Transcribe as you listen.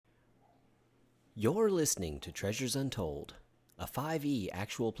You're listening to Treasures Untold, a 5e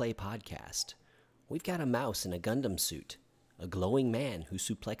actual play podcast. We've got a mouse in a Gundam suit, a glowing man who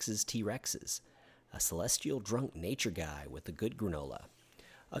suplexes T-Rexes, a celestial drunk nature guy with a good granola,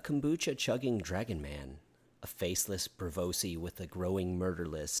 a kombucha-chugging dragon man, a faceless Bravosi with a growing murder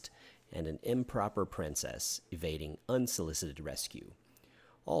list, and an improper princess evading unsolicited rescue.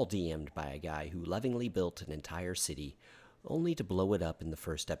 All DM'd by a guy who lovingly built an entire city, only to blow it up in the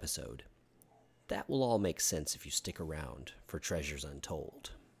first episode. That will all make sense if you stick around for Treasures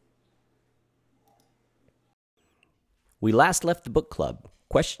Untold. We last left the book club,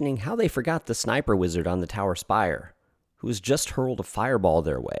 questioning how they forgot the sniper wizard on the tower spire, who has just hurled a fireball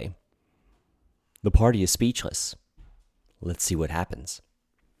their way. The party is speechless. Let's see what happens.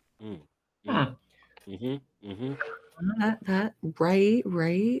 Right.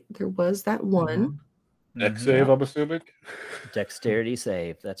 There was that one. Dex save, I'm assuming. Dexterity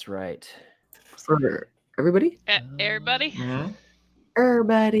save, that's right. For everybody? Everybody?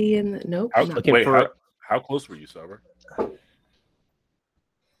 Everybody in the... Nope. How, not- looking wait, for- how close were you, Summer?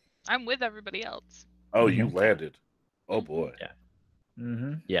 I'm with everybody else. Oh, you landed. Oh, boy. Yeah.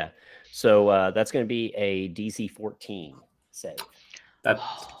 Yeah. So that's going to be a DC 14 save. That's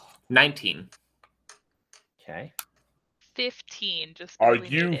 19. Okay. 15. Just Are barely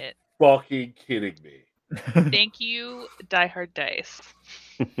you- made it. Fucking kidding me. Thank you, Die Hard Dice.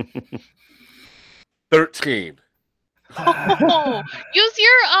 13. Oh, use your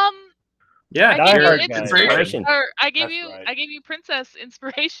Yeah, I Die gave you Hard ins- guys. Inspiration. or I gave That's you right. I gave you Princess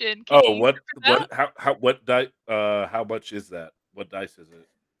Inspiration. Can Oh, you what? use it for What dice? How much is that? What dice is it?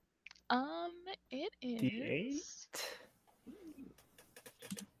 that? It is.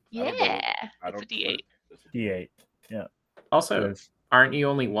 D8? I don't know. Yeah, I it's a don't- D8. it's a D8. Also, Yes. aren't you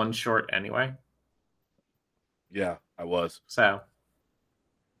only one short anyway? Yeah, I was. So,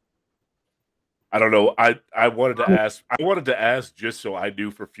 I don't know. I wanted to ask. I wanted to ask just so I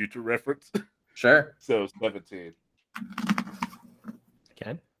knew for future reference. sure. So 17.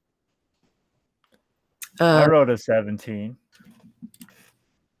 Okay. I rolled a 17.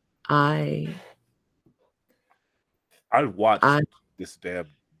 I watched I- this damn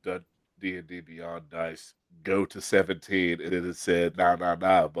D&D Beyond dice go to 17, and it said,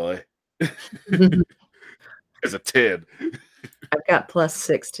 nah, boy. It's a 10. I've got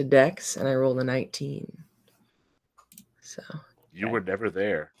 +6 to Dex, and I rolled a 19. So You were never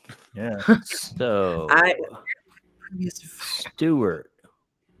there. Yeah. So, I Stuart.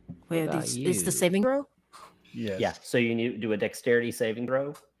 Wait, about is the you? saving throw? Yes. Yeah, so you need to do a dexterity saving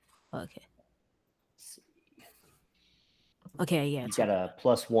throw. Okay. Okay, yeah. You got a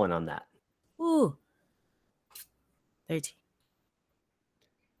 +1 on that. Ooh. 13.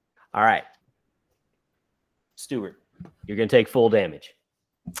 All right. Stuart, you're going to take full damage.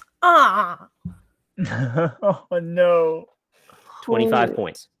 Ah! Oh no. 25 Oh.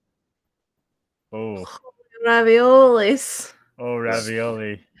 points. Oh. raviolis. Oh,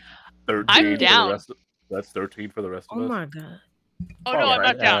 ravioli. 13 I'm for the down. rest of- that's 13 for the rest of Oh us. my god. Oh no, I'm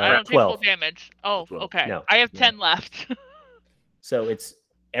right. not down. I don't take 12. full damage. Oh, 12. okay. No. I have Yeah. 10 left. So it's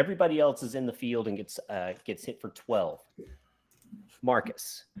everybody else is in the field and gets hit for 12.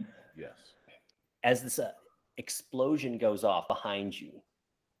 Marcus, Yes. as this explosion goes off behind you,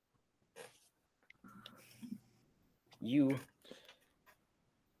 you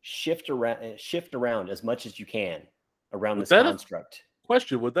shift around as much as you can around Would this that have- construct.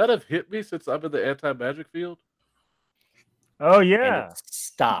 Question: would that have hit me since I'm in the anti-magic field? Oh And yeah. it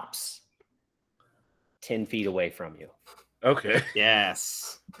stops 10 feet away from you. Okay.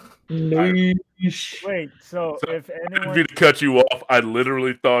 Yes. Wait, so So, if I didn't anyone mean to cut you off. I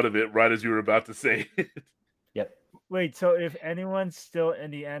literally thought of it right as you were about to say it. Yep. wait, so if anyone's still in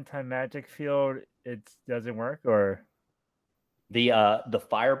the anti-magic field, it doesn't work, or The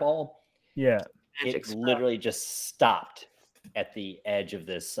fireball, yeah. Magic it spell. literally just stopped at the edge of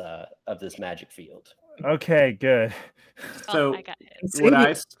this magic field. Okay, good. So, I got hit. would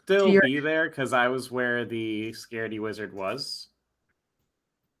I See, still you're- be there because I was where the Scaredy Wizard was?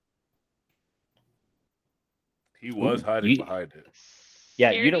 He was hiding You- behind it.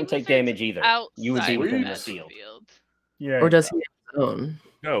 Yeah, you Scaredy don't take Wizard's damage either. You would be outside within of the that field. Yeah. Or does he have his own?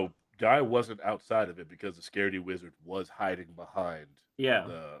 No, Guy wasn't outside of it because the Scaredy Wizard was hiding behind Yeah.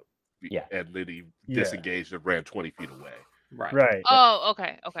 Yeah. and Liddy Yeah. disengaged and ran 20 feet away. Right. Right. Oh,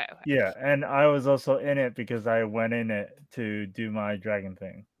 okay. Yeah, and I was also in it because I went in it to do my dragon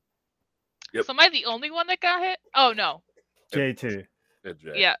thing. Yep. So am I the only one that got hit? Oh no. J2 And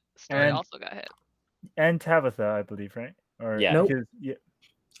Jay. Yeah, Story And- also got hit. and Tabitha, I believe, right? Or Yeah. Nope. because- yeah.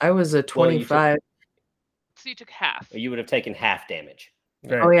 I was a Well, you took- 25. So you took half. You would have taken half damage.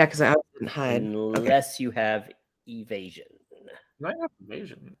 Oh yeah, because I didn't hide. Unless you have evasion. You might have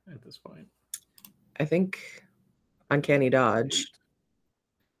evasion at this point. I think uncanny dodge.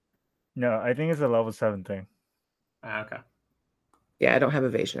 No, I think it's a level 7 thing. Okay. Yeah, I don't have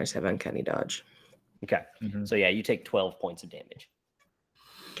evasion. I just have uncanny dodge. Okay. Mhm. So yeah, you take 12 points of damage.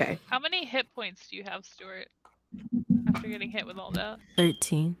 Okay. How many hit points do you have, Stuart? After getting hit with all that?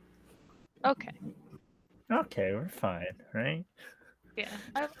 13. Okay. Okay, we're fine, right? Yeah.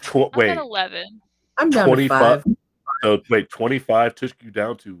 I'm Wait, at 11. I'm down 25. to 5. So wait, 25 took you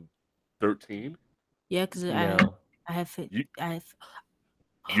down to 13. Yeah, because No. I have it. You- I have.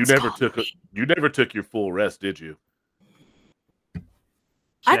 You It's never called- took your full rest, did you?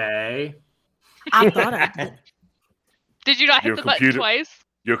 Okay. I thought I did. Did you not hit Your the button computer- twice?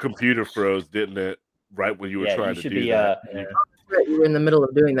 Your computer froze, didn't it? Right when you were Yeah, trying you to should do be. that. Yeah. Right, you were in the middle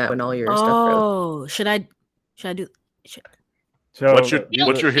of doing that when all your stuff froze. Oh, should I do? So What's your- Heal,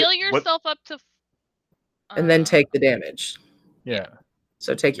 what's your hit- heal what- yourself up to. And then take the damage. yeah.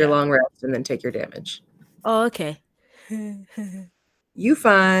 So take your Yeah. long rest and then take your damage. Oh, okay. You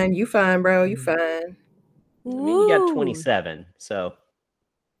fine, bro. You fine. I mean, you got Woo. 27. So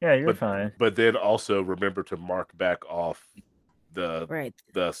Yeah, you're But- fine. But then also remember to mark back off the Right.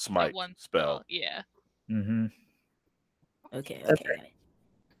 the smite one spell. Yeah. Mm-hmm. Okay. That's Okay. right. got it.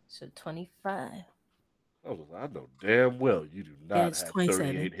 So 25. Oh, I know damn well you do not it's have 27.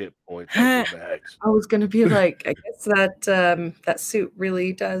 38 hit points on your max. I was gonna be like, I guess that suit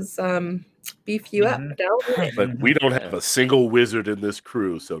really does beef you up. Mhm. Don't But we don't have a single wizard in this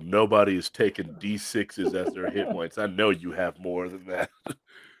crew, so nobody is taking D6s as their hit points. I know you have more than that.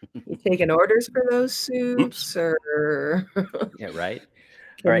 you taking orders for those suits, or yeah, right.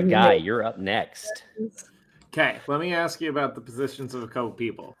 Can All right, you Guy, make- you're up next. Okay, let me ask you about the positions of a couple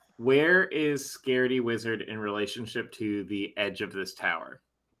people. Where is Scaredy Wizard in relationship to the edge of this tower?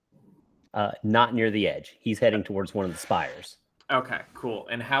 Not near the edge. He's heading towards one of the spires. Okay, cool.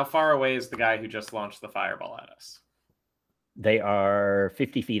 And how far away is the guy who just launched the fireball at us? They are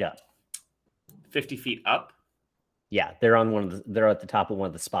 50 feet up. 50 feet up? Yeah, they're on one of the. They're at the top of one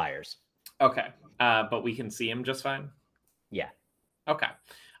of the spires. Okay, but we can see him just fine? Yeah. Okay.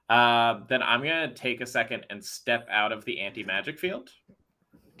 Then I'm going to take a second and step out of the anti-magic field.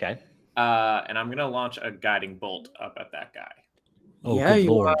 Okay. And I'm going to launch a guiding bolt up at that guy. Oh, Yeah, good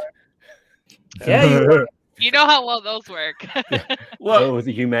you lord! Yeah, you You know how well those work. Oh,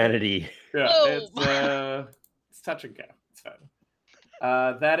 the humanity. Yeah, Boom. it's touch and go. It's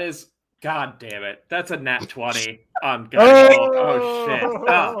fine. That is, god damn it. That's a nat 20 on guiding bolt. Oh shit.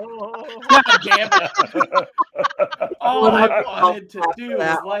 Oh, god damn it. All I wanted to do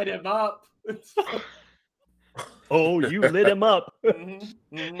was light him up. Oh, you lit him up. Mhm,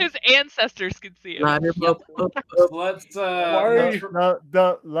 mhm. His ancestors can see him. Ladder up, up, up. Let's are let's- you- Why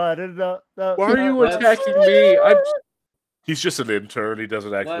Why are you let's- attacking me? He's just an intern. He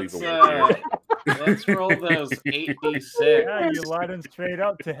doesn't actually let's, even work here. let's roll those 8d6. Yeah, you light him straight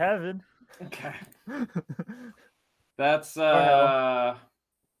up to heaven. Okay. That's no.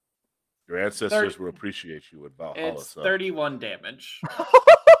 Your ancestors will appreciate you in Valhalla. it's son. 31 damage.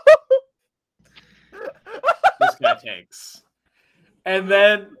 This guy takes. And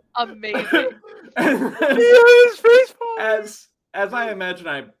then Amazing. as I imagine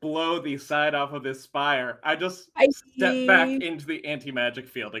I blow the side off of this spire, I just I step back see. into the anti-magic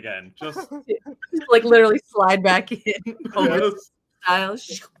field again. Just Like literally slide back in. Over just- style.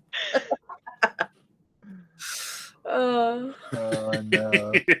 Uh, Oh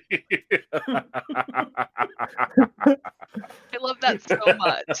no. I love that so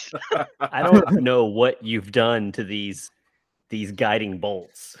much. I don't know what you've done to these guiding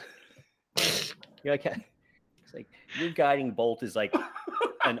bolts. You're like, it's like your guiding bolt is like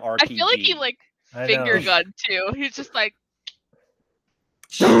an RPG. I feel like he like I finger know. gun too. He's just like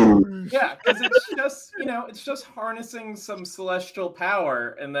yeah, because it's just it's just harnessing some celestial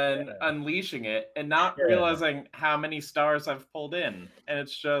power and then Yeah. unleashing it and not Yeah. realizing how many stars I've pulled in. And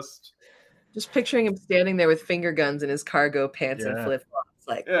it's just just picturing him standing there with finger guns in his cargo pants and Yeah. flip flops,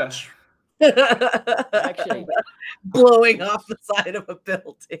 like yeah. Actually, blowing off the side of a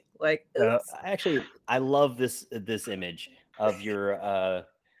building. Like, Yeah. oops. actually, I love this image of your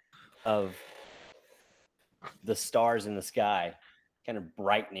of the stars in the sky kind of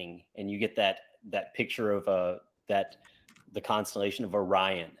brightening, and you get that picture of the constellation of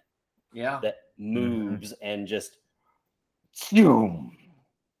Orion Yeah. that moves and just zoom.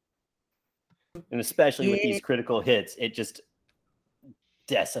 And especially with these critical hits, it just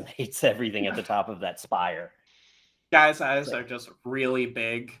decimates everything at the top of that spire. Guys' eyes are just really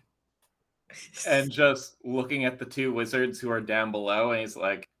big. and just looking at the two wizards who are down below, and he's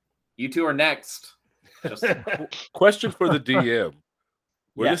like, "You two are next." Just Question for the DM: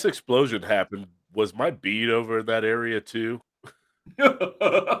 Where Yeah. this explosion happened, was my bead over in that area too?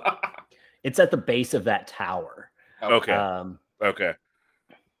 It's at the base of that tower. Okay, Um, I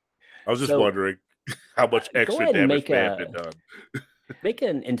was just so, wondering how much go extra ahead and damage make may have been done. make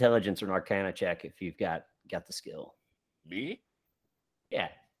an intelligence or an arcana check if you've got the skill. Me? Yeah.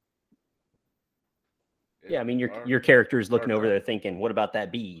 Yeah, I mean your character is looking over there thinking, what about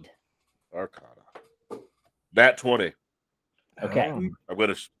that bead? Arcana. Nat 20. Okay. Oh. I'm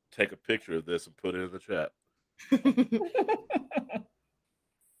going to take a picture of this and put it in the chat.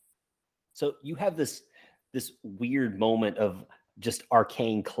 So you have this weird moment of just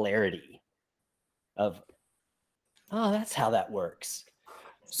arcane clarity of, oh, that's how that works.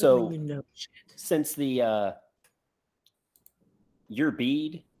 So when you know shit. since the your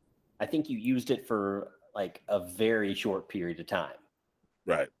bead, I think you used it for like a very short period of time.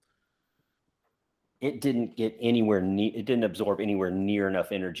 Right. It didn't get anywhere near, it didn't absorb anywhere near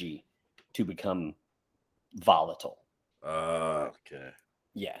enough energy to become volatile. Okay.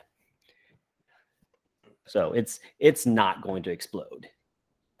 Yeah. So it's not going to explode.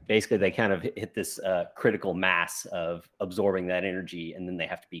 Basically, they kind of hit this critical mass of absorbing that energy, and then they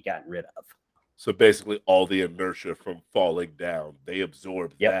have to be gotten rid of. So basically, all the inertia from falling down, they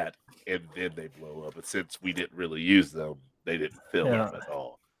absorb Yep. that, and then they blow up. But since we didn't really use them, they didn't fill Yeah. up at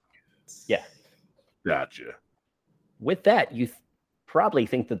all. Yeah. Gotcha. With that, you probably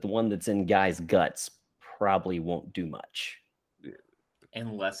think that the one that's in Guy's guts probably won't do much.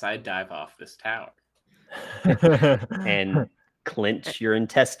 unless I dive off this tower. And clench your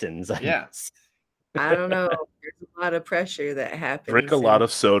intestines. I Yeah. guess. I don't know. There's a lot of pressure that happens. Drink a lot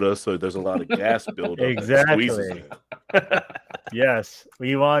of soda, so there's a lot of gas buildup. that squeezes Exactly. it. Yes,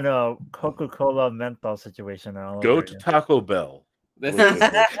 we want a Coca-Cola menthol situation all Go over to again. Taco Bell. This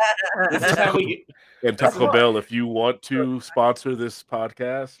is how we And This is Taco what- Bell, if you want to sponsor this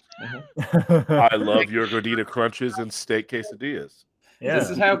podcast, I love your gordita crunches and steak quesadillas. Yeah.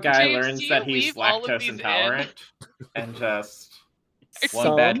 This is how Guy James, learns do that you he's weave all of lactose these in? intolerant and just one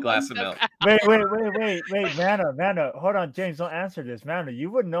Some- bad glass of milk. Wait, Mana, hold on, James, don't answer this. Mana, you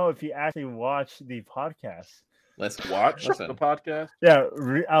would know if you actually watched the podcast. Let's Watch Listen. the podcast. Yeah,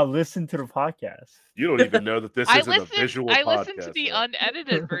 I'll listen to the podcast. You don't even know that this I isn't a visual listened. I podcast. listened to the though.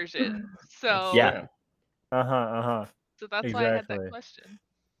 unedited version, so Yeah. So that's why I had that Exactly. question.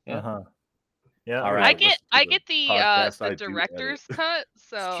 Yeah. Yeah. All right. I listen get to I the get the podcast I do director's edit. cut.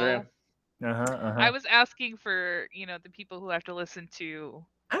 So true. I was asking for the people who have to listen to.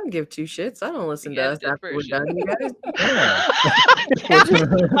 I don't give two shits. I don't listen The to us edited after we're version. done, you guys.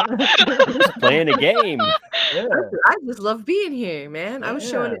 Yeah. Playing a game. Yeah. I just love being here, man. I was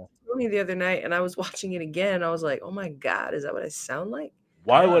showing it Yeah. to Tony the other night, and I was watching it again. And I was like, "Oh my god, is that what I sound like?"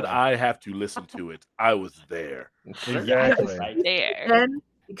 Why would I have to listen to it? I was there. Exactly. Right. There. Then At a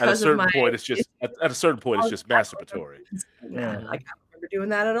because of certain my point, it's just at a certain point, it's just masturbatory. Yeah. Like, I don't remember doing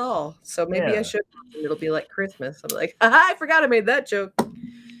that at all. So maybe Yeah. I should. It'll be like Christmas. I'm like, I forgot I made that joke.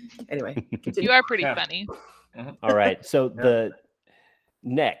 Anyway, continue. You are pretty Yeah. funny. All right. So Yeah. the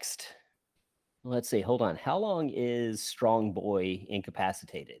next, let's see. Hold on. How long is Strong Boy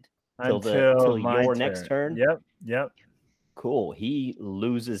incapacitated? Till my your next turn? Yep. Cool. He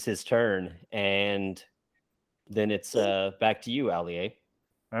loses his turn, and then it's back to you, Allier.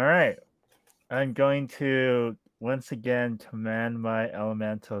 All right. I'm going to once again command my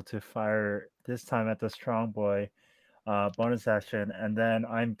elemental to fire this time at the Strong Boy bonus action, and then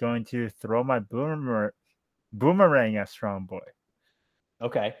I'm going to throw my boomerang at Strong Boy.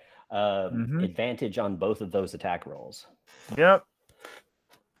 Okay. Mhm. Advantage on both of those attack rolls. Yep.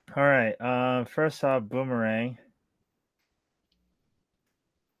 All right. First off, boomerang.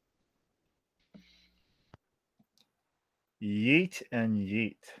 Yeet and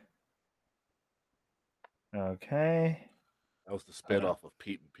yeet. Okay. That was the spinoff of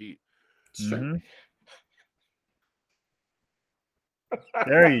Pete and Pete. Mhm.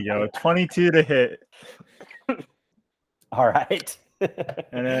 There you go. 22 to hit. All right.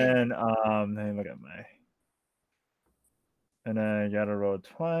 And then let me look at my. And then I gotta roll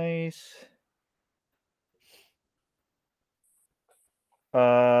twice.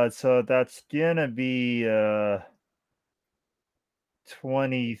 So that's gonna be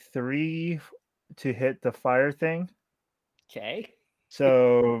 23 to hit the fire thing. Okay.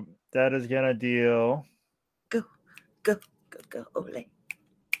 So that is gonna deal. Go, Ole.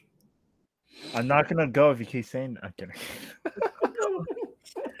 I'm not gonna go if you keep saying that. I'm kidding.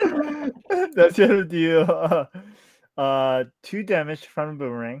 That's gonna deal 2 damage from a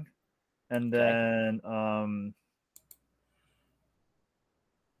boomerang, And Okay. then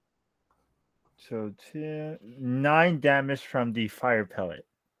so 9 damage from the fire pellet.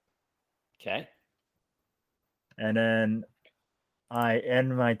 Okay. And then I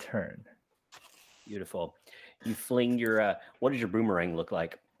end my turn. Beautiful. You fling your. What does your boomerang look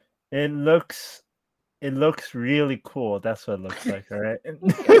like? It looks really cool. That's what it looks like, all right?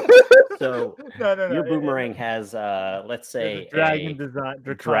 So no, your boomerang has, let's say, dragon a design,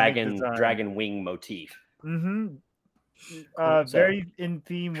 draconic design. dragon wing motif. Mm-hmm. So- Very in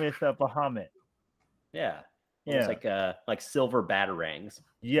theme with Bahamut. Yeah. Yeah. Almost like silver batarangs.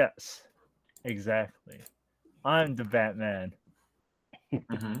 Yes. Exactly. I'm the Batman.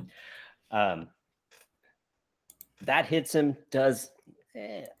 Mhm. That hits him. Does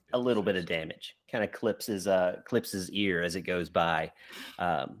a little bit of damage. Kind of clips his ear as it goes by.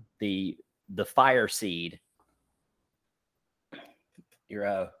 The fire seed.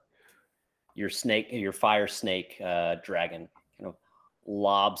 Your fire snake dragon kind of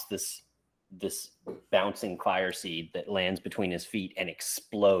lobs this bouncing fire seed that lands between his feet and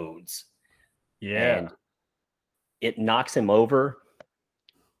explodes. Yeah. And it knocks him over.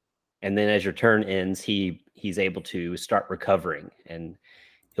 And then as your turn ends, he's able to start recovering, and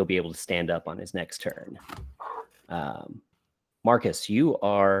he'll be able to stand up on his next turn. Marcus, you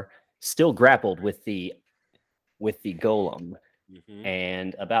are still grappled with the golem, Mhm.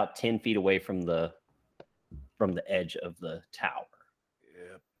 and about 10 feet away from the edge of the tower.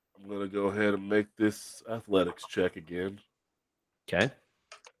 Yeah, I'm gonna go ahead and make this athletics check again. Okay.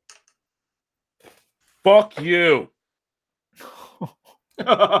 Fuck you.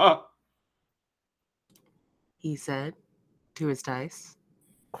 He said to his dice.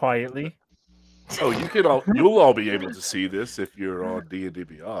 Quietly. Oh, you'll all be able to see this if you're on D&D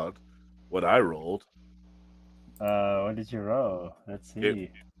Beyond. What I rolled. What did you roll? Let's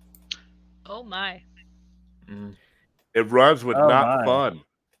see. Oh my. Mm, It rhymes with Oh, not my. fun.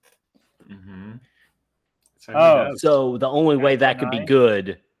 mhm. So Oh, he does. So the only way that could be Nine?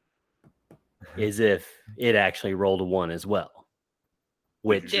 good is if it actually rolled a 1 as well.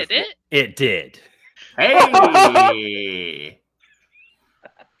 Which Did it? it did. Hey!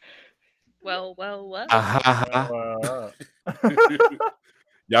 Well.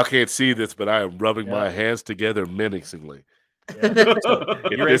 Y'all can't see this, but I am rubbing my hands together menacingly. Yeah. So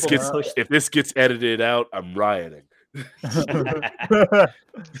you're able to push. If this gets edited out, I'm rioting.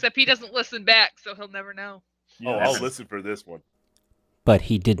 Except he doesn't listen back, so he'll never know. Oh, I'll listen for this one. But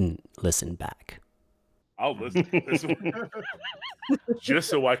he didn't listen back. I'll listen for this one. Just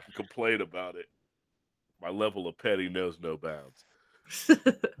so I can complain about it. My level of petty knows no bounds.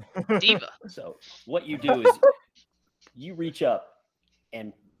 Diva. So what you do is you reach up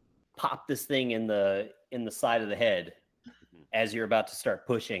and pop this thing in the side of the head as you're about to start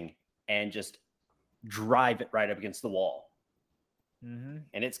pushing, and just drive it right up against the wall. Mm-hmm.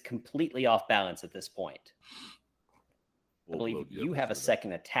 And it's completely off balance at this point. I We'll believe load you up have a for that.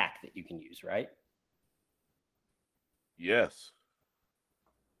 second attack that you can use, right? Yes.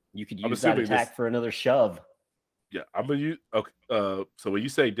 You could I'm use that assuming attack this- for another shove. Yeah, I'm gonna use. Okay, so when you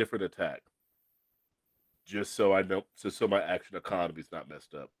say different attack, just so I know, so my action economy is not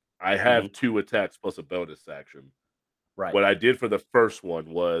messed up. I have 2 attacks plus a bonus action. Right. What I did for the first one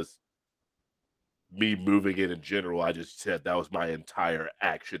was me moving it in general. I just said that was my entire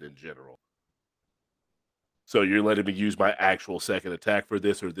action in general. So you're letting me use my actual second attack for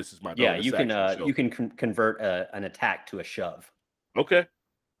this, or this is my Yeah, bonus you can action? you can convert an attack to a shove. Okay,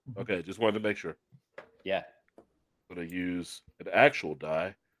 just wanted to make sure. Yeah. I'm gonna use an actual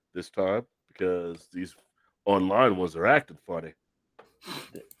die this time because these online ones are acting funny.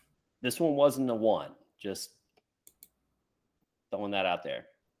 This one wasn't a 1. Just throwing that out there.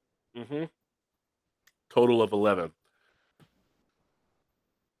 Mm-hmm. Total of 11.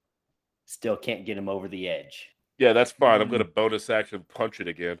 Still can't get him over the edge. Yeah, that's fine. I'm gonna bonus action punch it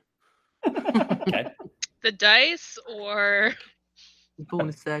again. Okay. The dice or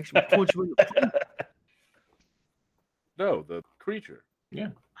Bonus action. Punch you in the face. No, the creature. I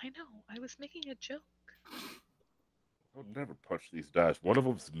know, I was making a joke. I'll never punch these dice. One of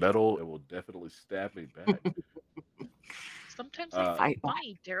them's metal and will definitely stab me back. Sometimes Uh, I find it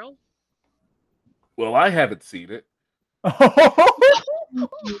funny, Daryl. Well, I haven't seen it.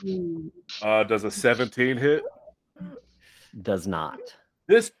 Does a 17 hit? Does not.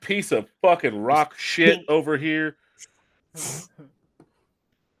 This piece of fucking rock shit over here.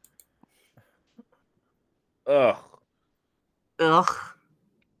 Ugh. Ugh.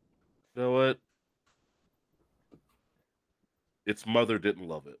 You know what? Its mother didn't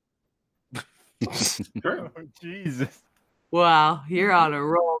love it. Sure. Jesus. Wow, you're on a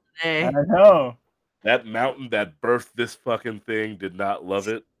roll today. I know. That mountain that birthed this fucking thing did not love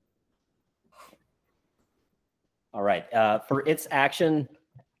it. All right. For its action,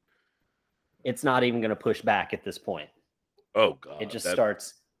 it's not even going to push back at this point. Oh god, It just that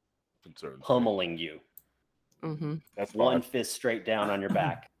starts concerns me. pummeling you. Mm-hmm. That's One fine. fist straight down on your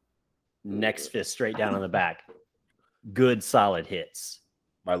back. Next fist straight down on the back. Good solid hits.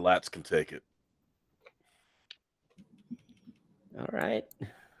 My lats can take it. All right.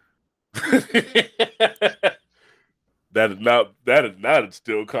 That is not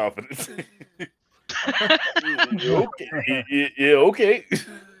instill confidence. Okay. Yeah, okay.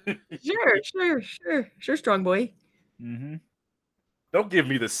 Sure, strong boy. Mm-hmm. Don't give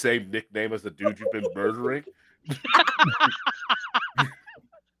me the same nickname as the dude you've been murdering.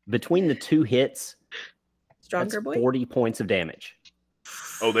 Between the two hits, that's Stronger boy. 40 points of damage.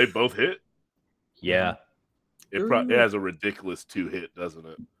 Oh, they both hit? Yeah. It has a ridiculous 2-hit, doesn't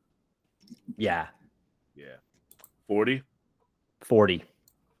it? Yeah. Yeah. 40? 40.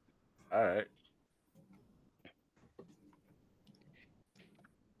 All right.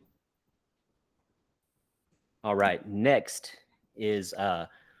 All right. Next is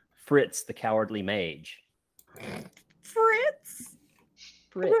Fritz, the cowardly mage. Fritz.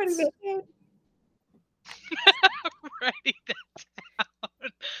 Fritz. Writing that down.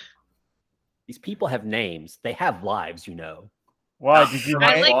 These people have names. They have lives, you know. Why did you?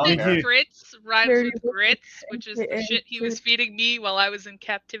 I like did that you- Fritz rhymes Very with grits, which is the shit he was feeding me while I was in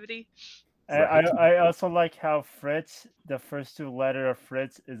captivity. I also like how Fritz, the first two letters of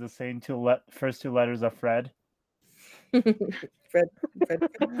Fritz, is the same first two letters of Fred. Fred.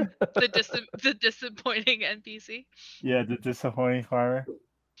 The disappointing NPC. Yeah, the disappointing farmer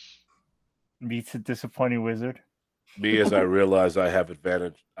meets the disappointing wizard. Me, as I realized I had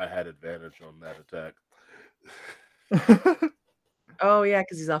advantage on that attack. Oh yeah,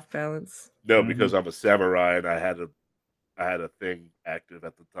 because he's off balance. No, because I'm a samurai and I had a thing active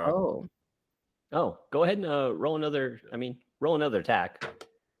at the time. Oh, Go ahead and roll another attack.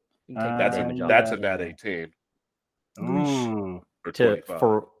 You can take That's damage off. a nat 18 Ooh. for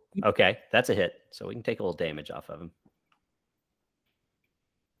 25. Okay, that's a hit. So we can take a little damage off of him.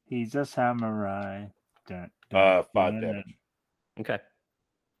 He's a samurai. 5 damage. Okay.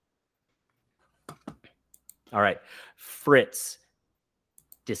 All right. Fritz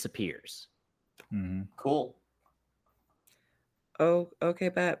disappears. Mhm. Cool. Oh, okay.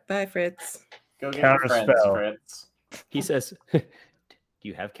 Bye, Fritz. Go get your friends, Counterspell. Fritz. He says, "Do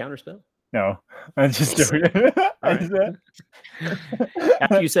you have counterspell?" No, I'm just doing it.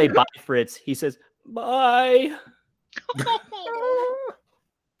 After you say bye, Fritz, he says, "Bye."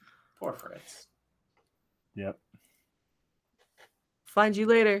 Poor Fritz. Yep. Find you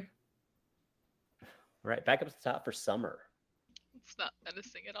later. All right, back up to the top for Summer. It's not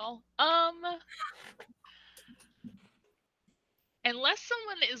menacing at all. Unless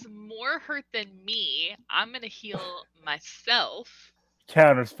someone is more hurt than me, I'm gonna heal myself.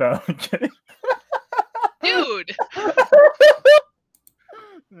 Counterspell. Dude!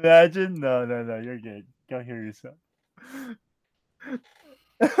 Imagine. No. You're good. Go hear yourself.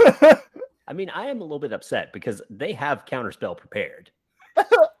 I mean, I am a little bit upset because they have counterspell prepared.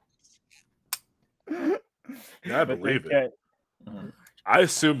 I believe it. I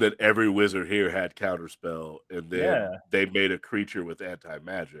assumed that every wizard here had counterspell, and then they made a creature with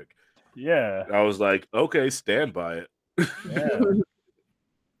anti-magic. Yeah. And I was like, okay, stand by it. Yeah.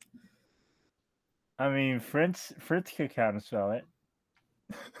 I mean, Fritz could counterspell it.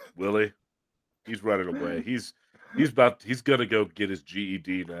 Willie, he's running away. He's gonna go get his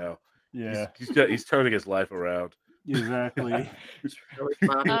GED now. Yeah. He's turning his life around. Exactly.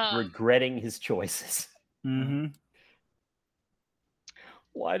 Regretting his choices. Mm-hmm.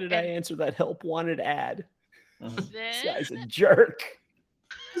 Why did I answer that help wanted ad? This Then... guy's a jerk.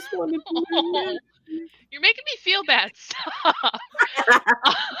 You're making me feel bad. Stop.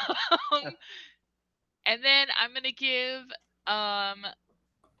 And then I'm gonna give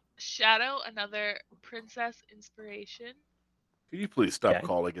Shadow another princess inspiration. Can you please stop Okay.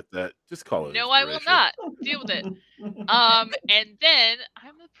 calling it that? Just call it. No, I will inspiration. not. Deal with it. And then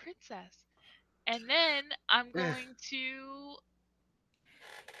I'm a princess. And then I'm going to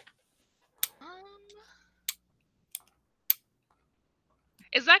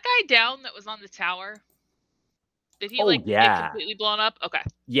is that guy down that was on the tower? Did he get completely blown up? Okay.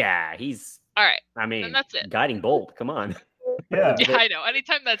 Yeah, he's All right. I mean, Then that's it. guiding bolt. Come on. Yeah. Yeah, I know.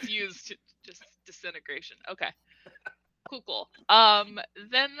 Anytime that's used, just disintegration. Okay. Cool. Then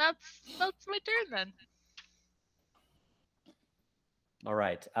that's my turn then. All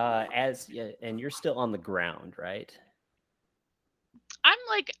right. And you're still on the ground, right? I'm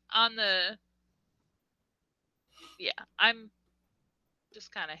like on the. Yeah, I'm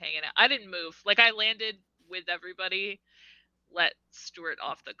just kind of hanging out. I didn't move. Like I landed with everybody, let Stuart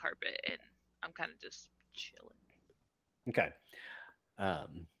off the carpet, and I'm kind of just chilling. Okay.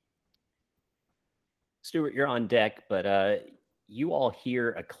 Stuart, you're on deck, but you all hear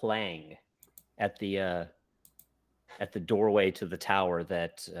a clang at the doorway to the tower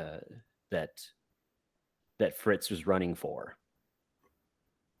that Fritz was running for.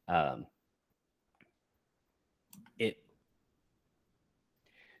 It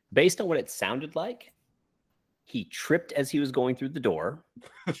based on what it sounded like, he tripped as he was going through the door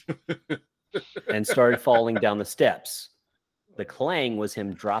and started falling down the steps. The clang was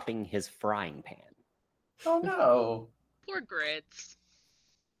him dropping his frying pan. Oh no. Poor Grits.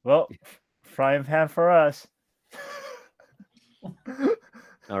 Well, frying pan for us.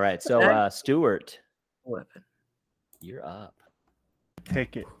 All right, so Stuart, 11. you're up.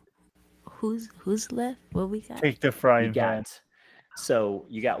 Take it. Who's left? What we got? Take the You frying pan.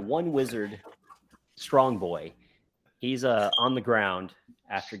 got one wizard, Strong Boy. He's on the ground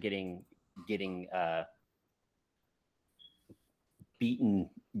after getting beaten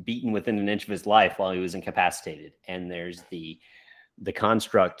within an inch of his life while he was incapacitated. And there's the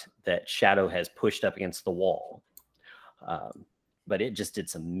construct that Shadow has pushed up against the wall. But it just did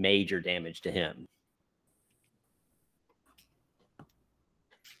some major damage to him.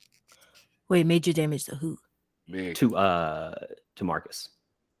 Wait, major damage to who? Me. To Marcus.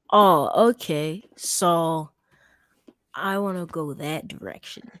 Oh, okay. So I want to go that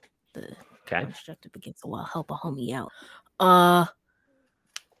direction. The Okay. construct up against the wall, help a homie out. I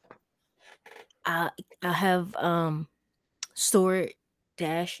have Stuart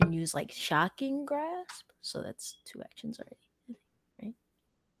dash and use like shocking grasp. So that's 2 actions already.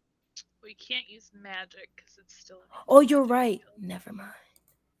 We can't use magic because it's still. Oh, you're right. Never mind.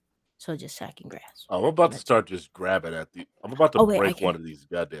 So just shocking grasp. I'm about to start just grabbing at the. I'm about to Oh, wait, I break can- one of these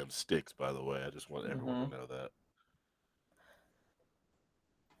goddamn sticks. By the way, I just want everyone to know that.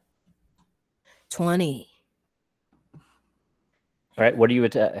 20. All right. What are you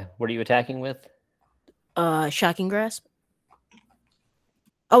attacking with? Shocking grasp.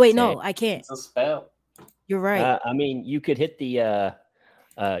 Oh wait, no, Same. I can't. It's a spell. You're right. I mean, you could hit the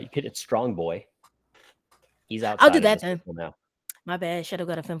you could hit Strong Boy. He's outside. I'll do of that this then. circle now. My bad. Shadow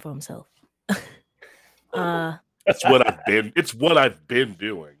got a fend for himself. It's what I've been. It's what I've been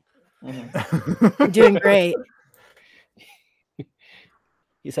doing. You're doing great.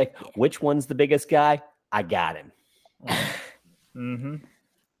 He's like, which one's the biggest guy? I got him. Mm-hmm.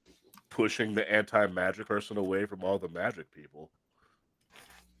 Pushing the anti-magic person away from all the magic people.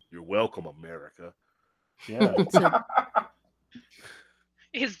 You're welcome, America. Yeah. So,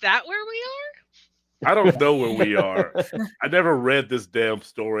 Is that where we are? I don't know where we are. I never read this damn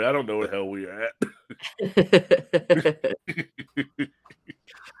story. I don't know where the hell we are at.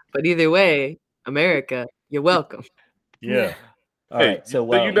 But either way, America, you're welcome. Yeah. All Hey, right. So the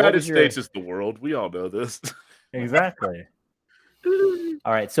what United was your- States is the world. We all know this. Exactly.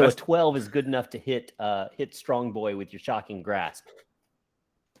 All right. So a That's- 12 is good enough to hit Strong Boy with your shocking grasp.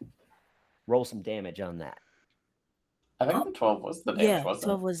 Roll some damage on that. I think the 12 was the damage, yeah, wasn't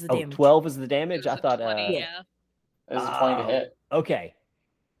 12 it? was the Oh, damage. 12 is the damage? It I was a thought 20, yeah. yeah. It was a 20 to hit. Okay.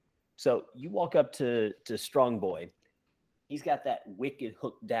 So you walk up to Strong Boy. He's got that wicked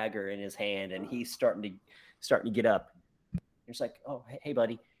hook dagger in his hand, and he's starting to get up. You're just like, oh, hey,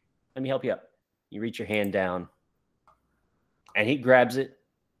 buddy, let me help you up. You reach your hand down, and he grabs it,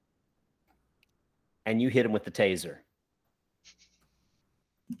 and you hit him with the taser.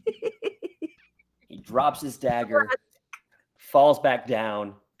 He drops his dagger, falls back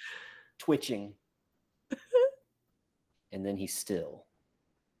down, twitching, and then he's still.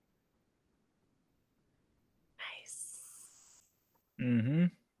 Mm-hmm.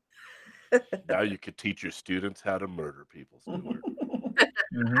 Now you could teach your students how to murder people, Stuart.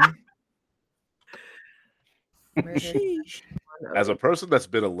 Mm-hmm. Sheesh. As a person that's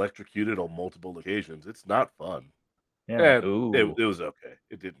been electrocuted on multiple occasions, it's not fun. Yeah. And Ooh. it was okay.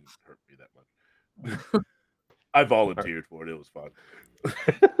 It didn't hurt me that much. I volunteered for it. It was fun.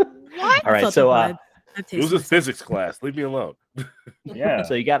 What? All right, Felt so the vibe. I It was tasted a myself. physics class. Leave me alone. Yeah.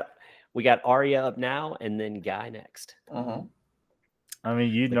 So we got Arya up now, and then Guy next. Mhm. I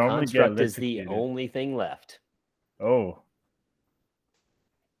mean, you The normally get construct is the electrocuted. only thing left. Oh.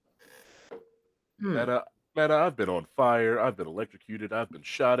 Hmm. Meta, I've been on fire. I've been electrocuted. I've been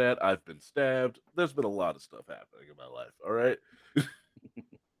shot at. I've been stabbed. There's been a lot of stuff happening in my life. All right.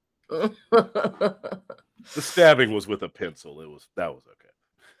 The stabbing was with a pencil. That was okay.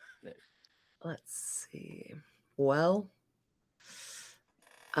 Let's see. Well,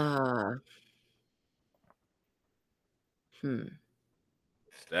 Uh,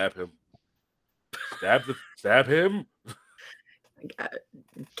 Stab him. Stab him. uh,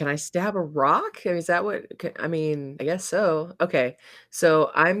 Can I stab a rock? Is that what? I mean, I guess so. Okay, so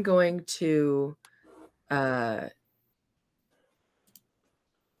I'm going to uh,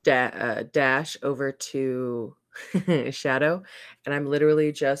 dash over to Shadow, and I'm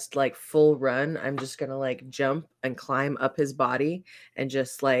literally just like full run. I'm just gonna like jump and climb up his body and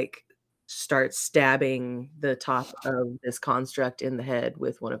just like start stabbing the top of this construct in the head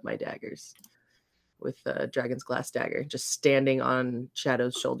with one of my daggers, with a dragon's glass dagger, just standing on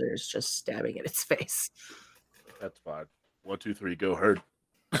Shadow's shoulders, just stabbing at its face. That's fine. 1, 2, 3, go herd.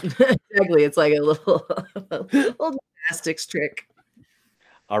 Exactly, it's like a little gymnastics trick.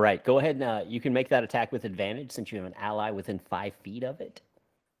 All right, go ahead and you can make that attack with advantage since you have an ally within 5 feet of it.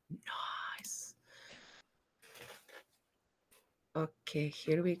 Nice. Okay,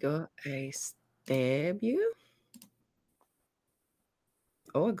 here we go. I stab you.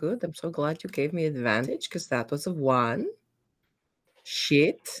 Oh, good. I'm so glad you gave me advantage because that was a 1.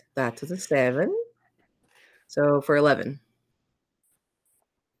 Shit, that was a 7. So for 11.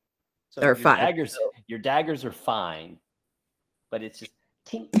 So Or 5. Your daggers are fine, but it's just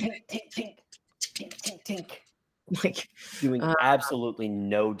tink, tink, tink, tink, tink, tink, tink, Like, doing absolutely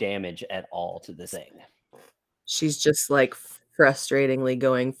no damage at all to this thing. she's just like frustratingly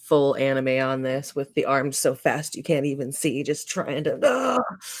going full anime on this with the arms so fast you can't even see, just trying to.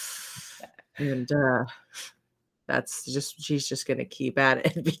 And that's just, she's just gonna keep at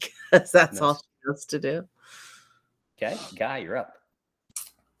it because that's all she has to do. Okay, Guy, you're up.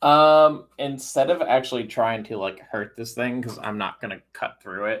 Instead of actually trying to like hurt this thing, because I'm not gonna cut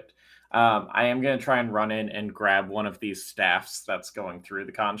through it, I am gonna try and run in and grab one of these staffs that's going through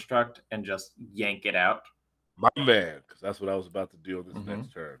the construct and just yank it out. My man, because that's what I was about to do on this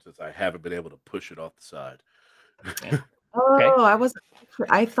next turn, since I haven't been able to push it off the side. Oh,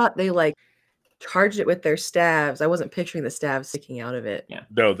 I thought they like charged it with their staves. I wasn't picturing the staves sticking out of it. Yeah.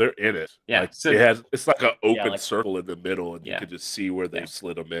 No, they're in it. Yeah, like, so- it's like an open like- circle in the middle, and Yeah. you can just see where they Yeah.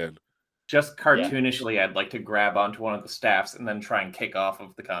 slid them in. Just cartoonishly, I'd like to grab onto one of the staffs and then try and kick off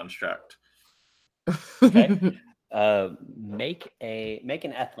of the construct. Okay. Make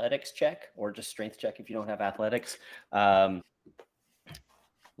an athletics check or just strength check if you don't have athletics.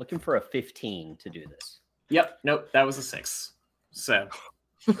 Looking for a 15 to do this. Yep. Nope. That was a 6. So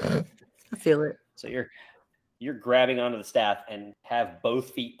I feel it. So you're grabbing onto the staff and have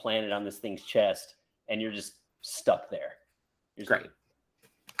both feet planted on this thing's chest, and you're just stuck there. You're just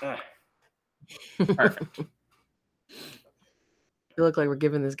great. like, Perfect. You look like we're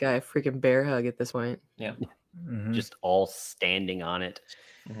giving this guy a freaking bear hug at this point. Yeah. just all standing on it.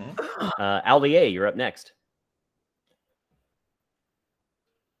 Mm-hmm. Allier, you're up next.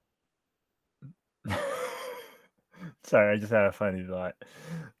 Sorry, I just had a funny thought.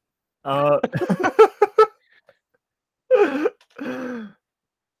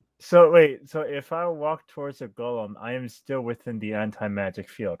 So wait, so if I walk towards a golem, I am still within the anti-magic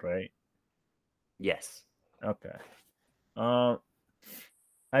field, right? Yes. Okay.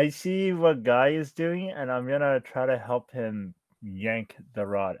 I see what Guy is doing, and I'm gonna try to help him yank the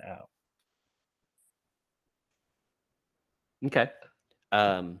rod out. Okay.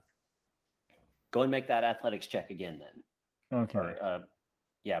 Go and make that athletics check again then. Okay. Or,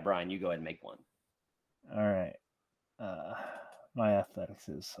 yeah, Brian, you go ahead and make one. All right. My athletics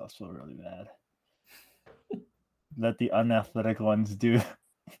is also really bad. Let the unathletic ones do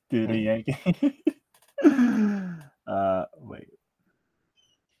the yanking. Wait.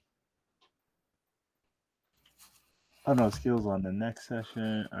 Oh no, skills on the next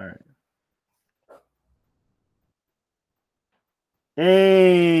session. All right.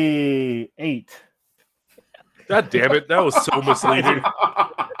 Hey, 8. God damn it, that was so misleading.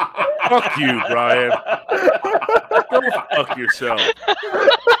 Fuck you, Brian. Go fuck yourself.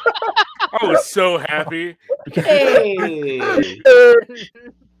 I was so happy. Hey.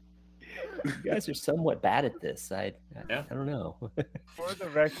 You guys are somewhat bad at this. I Yeah. don't know. For the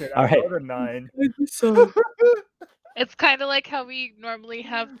record, All I right. rolled a 9. It's kind of like how we normally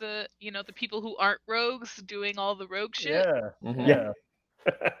have the people who aren't rogues doing all the rogue shit. Yeah. Mhm. Yeah.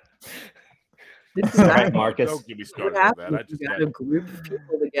 This is All not right, Marcus. Don't get me what started on that. happens. I just You got got a group of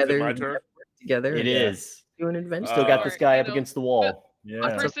people Is together. it my who turn? work together. It and is. do an adventure. Still got Or, this guy you up know, against the wall. The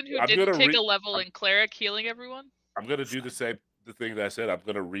Yeah. person who I'm didn't gonna take re- a level in cleric healing everyone. I'm gonna do the thing that I said. I'm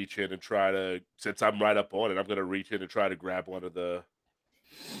gonna reach in and try to, since I'm right up on it, I'm gonna reach in and try to grab one of the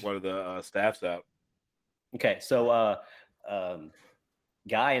staffs out. Okay, so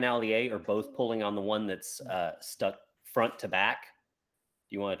Guy and Allier are both pulling on the one that's stuck front to back,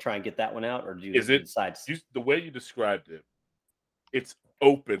 you want to try and get that one out, or do you Is it decide? the way you described it? It's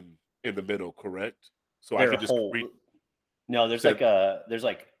open in the middle, correct? So I There could are just hole. No, there's So- like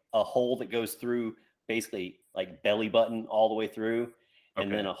a hole that goes through, basically like belly button all the way through, and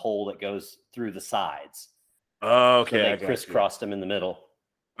Okay. then a hole that goes through the sides. Oh, So okay, I they got you. crisscrossed them in the middle.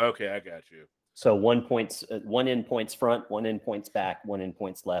 Okay, I got you. So one end points front, one end points back, one end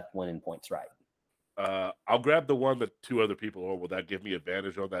points left, one end points right. I'll grab the one that 2 other people are. Will that give me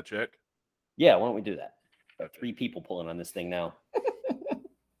advantage on that check? Yeah, why don't we do that? Okay. 3 people pulling on this thing now.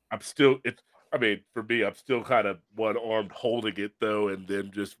 For me, I'm still kind of one armed holding it though, and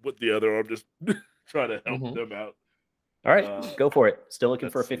then just with the other arm just trying to help Mhm. them out. All right, go for it. Still looking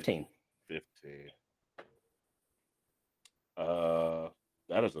for a let's see. 15. 15.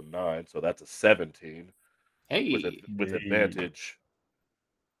 That is a 9, so that's a 17 Hey, with Hey. advantage.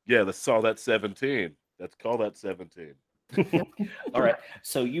 Yeah, let's call that 17. Let's call that 17. All right,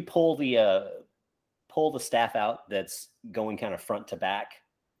 so you pull the staff out that's going kind of front to back.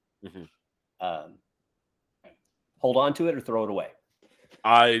 Mhm. Hold on to it or throw it away.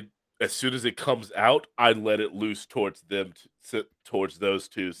 As soon as it comes out, I let it loose towards them, towards those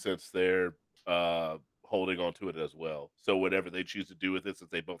two, since they're holding on to it as well. So whatever they choose to do with it, since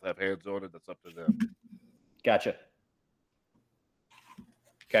they both have hands on it, that's up to them. Gotcha.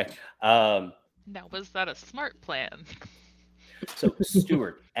 Okay. Now, was that a smart plan? So,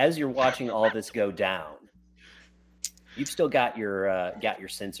 Stuart, as you're watching all this go down, you've still got your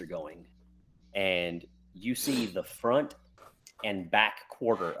sensor going, and you see the front and back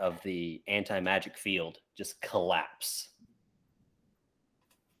quarter of the anti-magic field just collapse.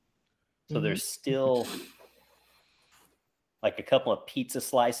 So there's still like a couple of pizza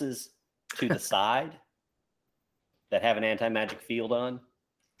slices to the side that have an anti-magic field on,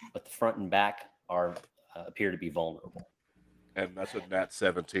 but the front and back are appear to be vulnerable. And that's a nat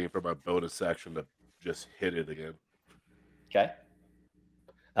 17 for my bonus action to just hit it again. Okay.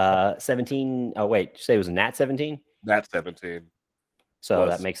 17. Oh wait, did you say it was a nat 17? Nat 17. So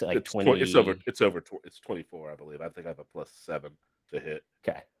plus- that makes it like it's 20. It's 24, I believe. I think I have a +7 to hit.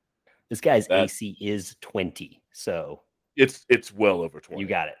 Okay. This guy's That- AC is 20, so It's well over 20. you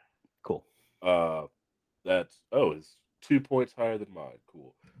got it. Cool. It's 2 points higher than mine.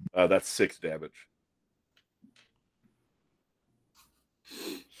 Cool. That's 6 damage.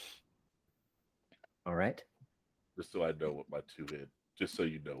 All right. Just so I know what my 2 hit. Just so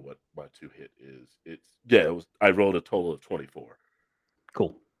you know what my 2 hit is. I rolled a total of 24.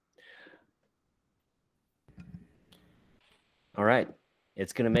 Cool. All right.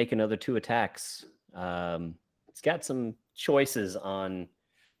 It's going to make another 2 attacks. It's got some choices on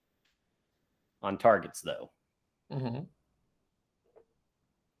targets, though. Mhm.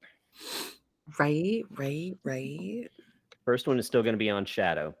 Right. First one is still going to be on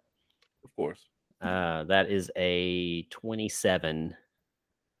Shadow. Of course. That is a 27.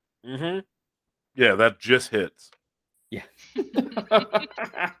 Mm-hmm. Yeah, that just hits.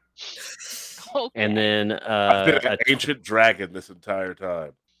 Okay. And then I've been an ancient dragon this entire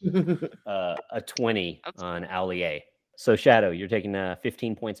time. a 20 That's on Allier. So Shadow, you're taking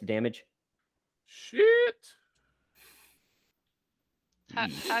 15 points of damage. Shit.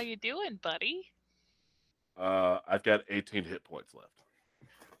 How you doing, buddy? I've got 18 hit points left.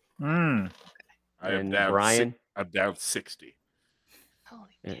 Hmm. I am And down. Brian? I'm down 60.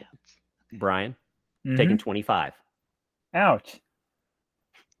 Holy Yeah. cats. Brian, Mhm. taking 25. Ouch.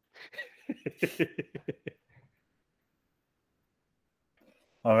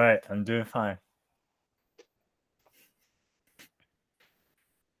 All right, I'm doing fine.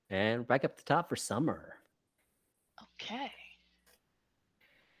 And back up the top for Summer. Okay.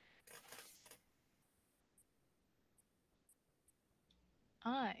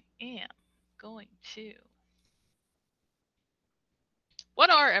 I am going to. What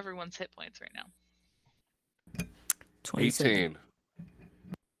are everyone's hit points right now? 27. 18.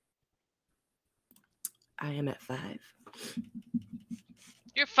 I am at 5.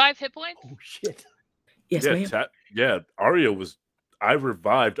 You're 5 hit points? Oh shit. Yes, Yeah, ma'am. Arya was. I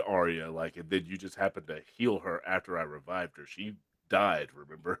revived Arya, and then you just happened to heal her after I revived her. She died,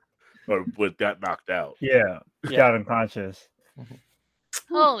 remember, or got knocked out. Yeah, Yeah. got unconscious.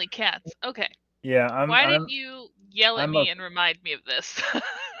 Holy cats. Okay. Yeah, Why I'm didn't you yell at I'm me o- and remind me of this?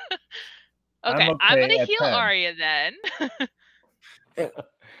 I'm okay, I'm okay gonna at heal 10. Arya then.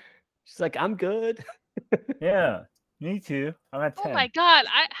 She's like, I'm good. Yeah, me too. I'm at 10. Oh my god!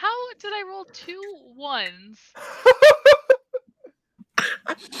 How did I roll 2 1s?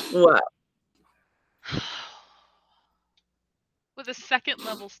 What? With a 2nd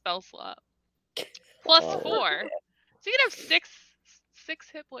level spell slot. Plus 4. So you can have 6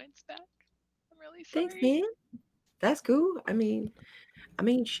 hit points back. I'm really Thanks, sorry. man. That's cool. I mean,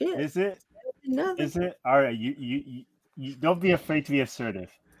 shit. Is it? Nothing. Is it? All right. You don't be afraid to be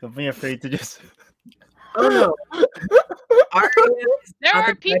assertive. Don't be afraid to just. Oh no. Aria is There not are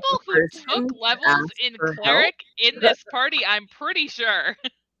the type people of who person took to levels ask in for help. cleric in this party, I'm pretty sure.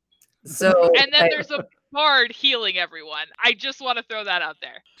 So And then there's a bard healing everyone. I just want to throw that out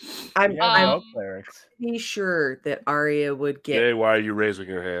there. I'm We have no Um, clerics. pretty sure that Aria would get. Jay, why are you raising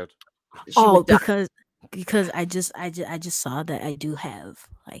your hand? She Oh, would die. because I just saw that I do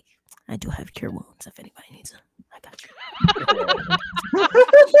have cure wounds if anybody needs them. I got you.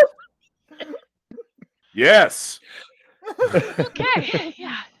 Yes. Okay,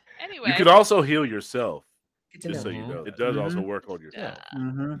 yeah. Anyway. You can also heal yourself. Good to Just so know. you know, it does also work on your. Yeah.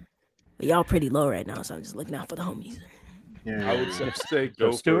 Mm-hmm. But y'all pretty low right now, so I'm just looking out for the homies. Yeah. I would say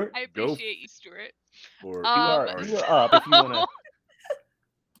go Stuart? I Go appreciate you, Stuart. for You are Aria. up if you want to.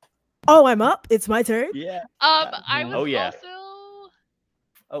 Oh, I'm up. It's my turn. Yeah. I was Oh, yeah. also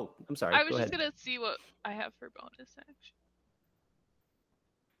Oh, I'm sorry. I was Go just ahead. gonna see what I have for bonus action.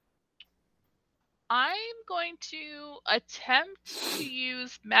 I'm going to attempt to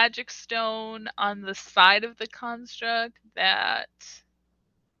use Magic Stone on the side of the construct that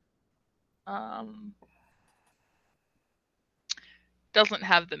doesn't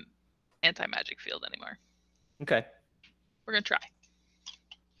have the anti-magic field anymore. Okay. We're gonna try.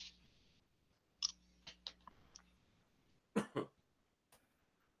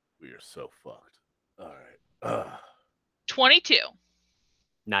 We are so fucked. All right. 22.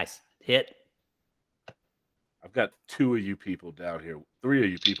 Nice. Hit. I've got 2 of you people down here, 3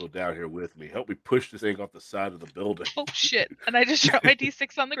 of you people down here with me. Help me push this thing off the side of the building. Oh shit! And I just dropped my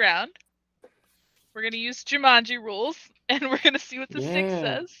d6 on the ground. We're gonna use Jumanji rules, and we're gonna see what the 6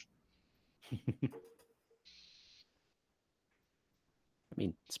 says. I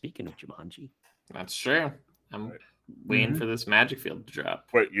mean, speaking of Jumanji, That's true. I'm Right. waiting for this magic field to drop.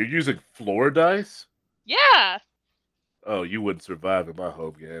 Wait, you're using floor dice? Yeah. Oh, you wouldn't survive in my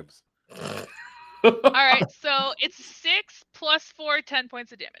home games. All right. So it's 6 plus 4, 10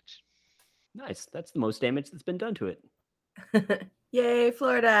 points of damage. nice. That's the most damage that's been done to it. Yay,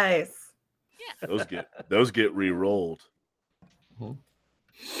 floor dice. Those get re-rolled.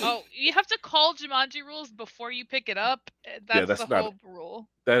 Oh, you have to call Jumanji rules before you pick it up. That's, that's the not- whole rule.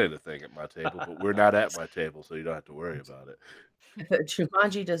 That ain't a thing at my table, but we're not at my table, so you don't have to worry about it.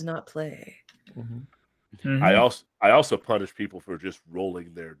 Jumanji does not play. Mhm. I also punish people for just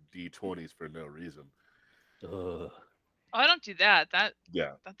rolling their d20s for no reason. Ugh. Oh, I don't do that.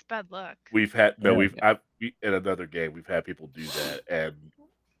 Yeah, That's bad luck. we've had Yeah. in another game we've had people do that, and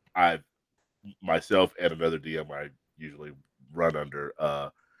I've myself and another DM I usually run under.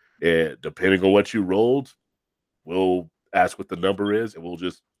 Depending on what you rolled, we'll ask what the number is, and we'll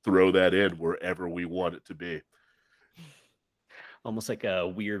just throw that in wherever we want it to be. Almost like a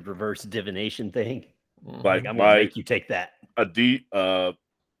weird reverse divination thing. Like I'm gonna my make you take that.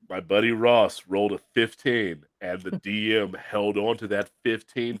 my buddy Ross rolled a 15, and the DM held on to that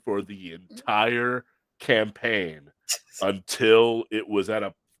 15 for the entire campaign until it was at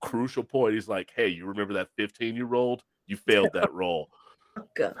a crucial point. He's like, "Hey, you remember that 15 you rolled? You failed that roll." Oh,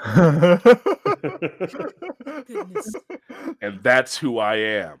 God. Goodness. And that's who I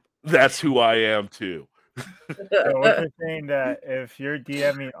am. That's who I am too. So what you're saying that if you're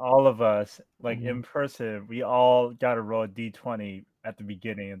DMing all of us, like in person, we all got to roll a d20 at the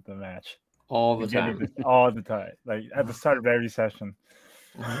beginning of the match. All the Beginning time. of all the time, like at the start of every session.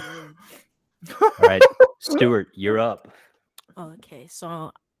 All right, Stuart, you're up. Okay,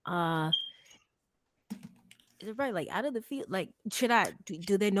 so is it right? Like out of the field, like should I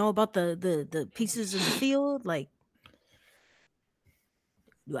do they know about the pieces of the field? Like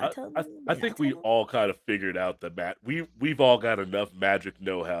do I tell them? I think we all kind of figured out that we've all got enough magic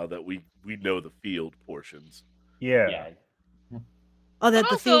know-how that we know the field portions. Yeah. Oh, that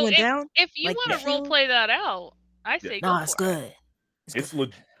But the field also, went down? If you Like want the to role field? play that out, I say go No, for it's it. good. It's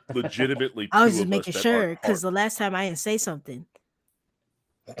legitimately. I was two just of making us that sure aren't because hard. the last time I didn't say something.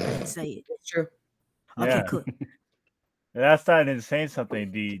 I didn't say it. It's true. Okay, Yeah. cool. Last time I didn't say something.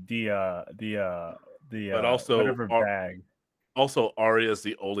 But also, whatever bag. Also, Arya's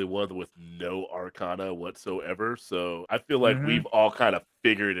the only one with no arcana whatsoever. So I feel like Mhm. we've all kind of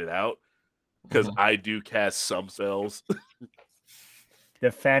figured it out because I do cast some spells.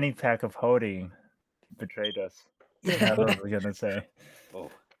 The fanny pack of holding betrayed us. That's what I was gonna say.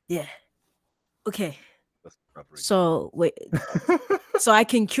 Oh, Yeah. Okay. that's not very So wait. So I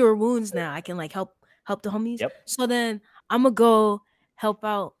can cure wounds now. I can like help the homies. Yep. So then I'm gonna go help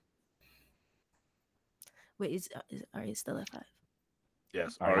out. Wait, is Arya still at 5?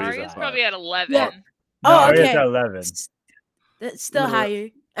 Yes, Arya's Arya's Arya's at probably 5. at 11. Yeah. No, Oh, Arya's okay. at 11. That's still Literally. higher.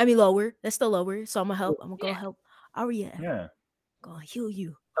 I mean lower. That's still lower. So I'm gonna help. I'm gonna go Yeah. help Arya. Yeah. Gonna heal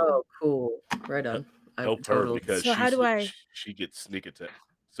you. Oh, cool. Right on. I Help would her totally. because So how do I? she gets sneak attack.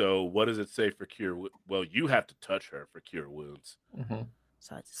 So what does it say for cure? Well, you have to touch her for cure wounds.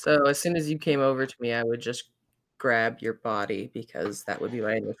 So, I just, So as soon as you came over to me, I would just grab your body because that would be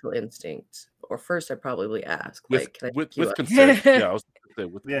my initial instinct. Or first, I'd probably ask, With like, can I with, pick you with up? consent. Yeah, I was gonna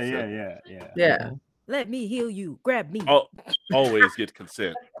say with Yeah, consent. Yeah. let me heal you. Grab me. Always get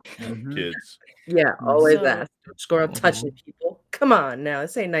consent, Mhm. kids. Yeah, always So- ask. Just go around touching people. Come on now.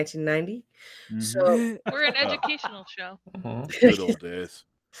 This ain't 1990. Mhm. So, We're an educational show. Good old days.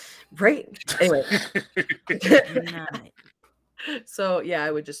 right. Anyway. Nine. So yeah,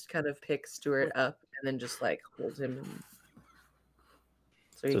 I would just kind of pick Stuart up and then just like hold him.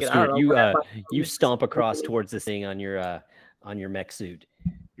 So you So get Stuart, you whatever. you stomp across towards this thing on your mech suit.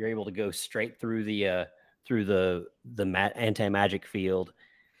 You're able to go straight through the anti-magic field,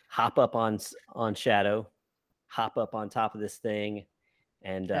 hop up on Shadow, hop up on top of this thing,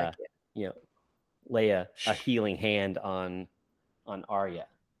 and Heck lay a healing hand on Arya.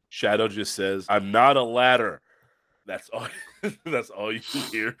 Shadow just says, "I'm not a ladder." That's all. That's all you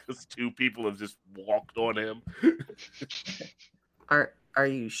hear because 2 people have just walked on him. Are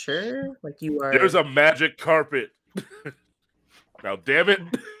you sure? Like you are? There's a magic carpet. Now, damn it!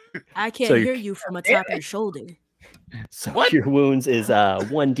 I can't So you- hear you from atop your shoulder. So What? cure wounds is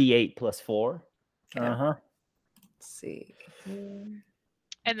 1d8 plus 4. Uh-huh. Let's see. And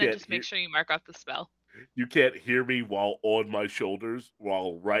Yeah, then just make sure you mark off the spell. You can't hear me while on my shoulders,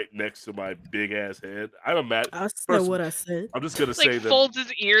 while right next to my big ass head. I'm a mad. I said First- what I said. I'm just gonna Like say that folds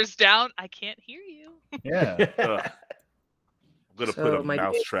his ears down. I can't hear you. Yeah. I'm gonna put So a my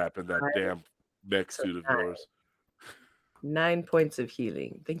mouse trap in that five, damn mech so suit of 9. yours. 9 points of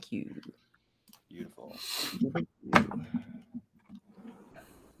healing. Thank you. Beautiful. All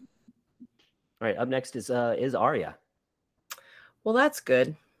right, up next is Arya. Well, that's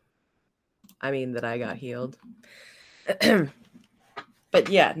good. I mean that I got healed. But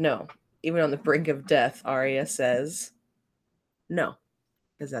yeah, no. Even on the brink of death, Arya says no.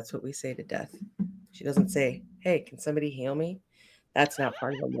 Because that's what we say to death. She doesn't say, hey, can somebody heal me? That's not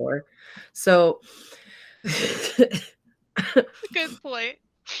part of the lore. So Good point.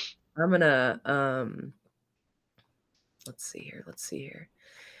 I'm gonna let's see here.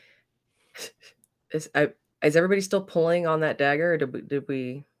 Is everybody still pulling on that dagger, or did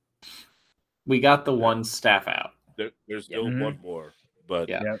we We got the one staff out. There's still Mhm. one more, but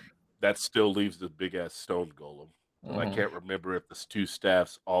Yeah. Yep. that still leaves the big ass stone golem. And I can't remember if the 2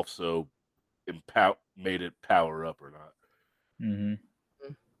 staffs also made it power up or not.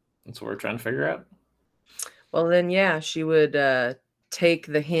 Mm-hmm. That's what we're trying to figure out. Well, then, yeah, she would take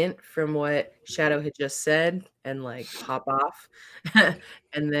the hint from what Shadow had just said and like pop off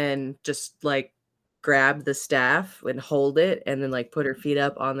and then just like grab the staff and hold it and then like put her feet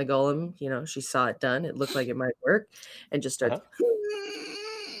up on the golem. You know, she saw it done. It looked like it might work and just starts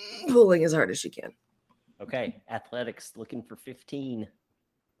pulling as hard as she can. Okay, athletics looking for 15.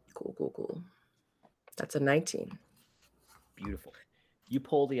 Cool. That's a 19. Beautiful. You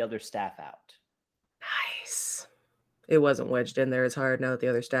pull the other staff out. Nice. It wasn't wedged in there as hard now that the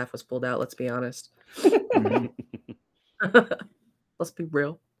other staff was pulled out. Let's be honest. Let's be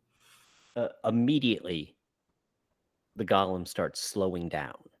real. Immediately, the golem starts slowing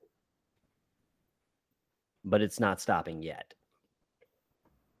down. But it's not stopping yet.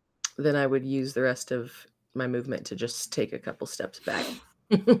 Then I would use the rest of my movement to just take a couple steps back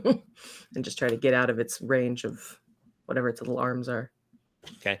and just try to get out of its range of whatever its little arms are.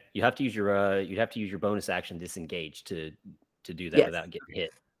 Okay, you have to use your bonus action disengage to do that Yes. without getting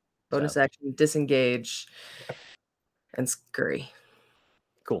hit. Bonus So, action, disengage, and scurry.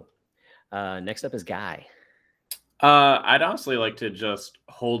 cool. Next up is Guy. I'd honestly like to just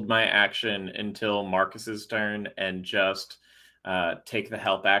hold my action until Marcus's turn and just take the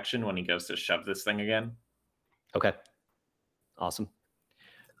help action when he goes to shove this thing again. Okay, awesome.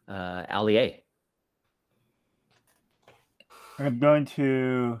 Allier. I'm going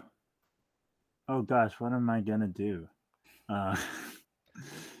to. Oh gosh, what am I gonna do? I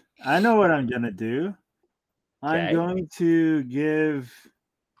know what I'm gonna do. Okay.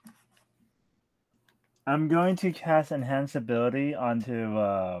 I'm going to cast Enhance Ability onto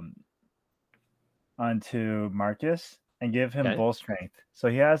Marcus and give him Okay. bull strength. So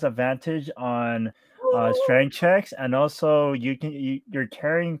he has advantage on strength checks, and also your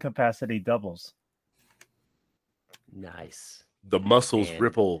carrying capacity doubles. Nice. The muscles And-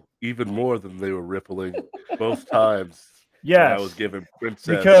 ripple even more than they were rippling both times. that I was Yes, giving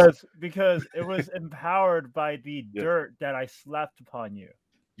Princess. because it was empowered by the Yeah. dirt that I slapped upon you.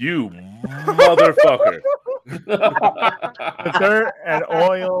 You motherfucker. The dirt and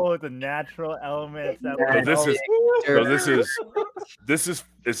oil, the natural elements that So were this is Dirt.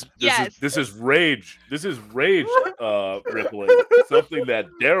 this is rage. This is rage rippling. Something that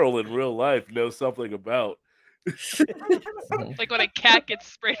Daryl in real life knows something about. Like when a cat gets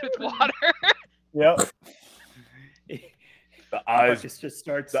sprayed with water. Yep. The eyes just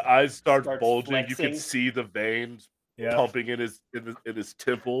starts. the eyes start starts bulging. You flexing. can see the veins Yep. pumping in his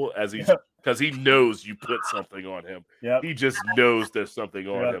temple as he's Yep. because he knows you put something on him. Yep. He just knows there's something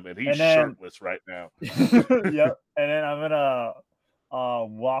on Yep. him, and he's And then- shirtless right now. Yep. And then I'm gonna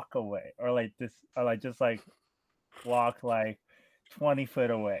walk away, or like this, or like just like walk like 20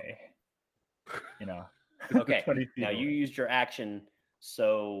 foot away. You know. Okay. 20 feet Now you away. used your action,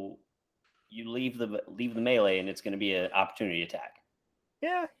 so you leave the melee, and it's going to be an opportunity attack.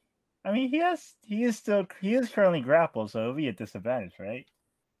 Yeah. I mean, he is currently grappled, so it'll be a disadvantage, right?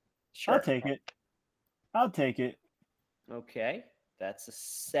 Sure. I'll take it. I'll take it. Okay, that's a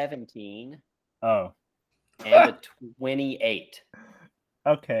 17 Oh, and a 28.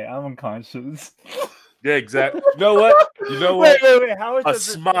 okay. I'm unconscious. Yeah, exactly. You know what? You know what? Wait. How is A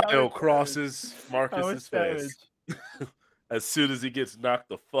this- how smile is crosses How Marcus's is savage? face as soon as he gets knocked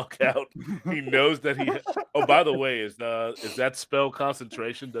the fuck out. He knows that he. Oh, by the way, is that spell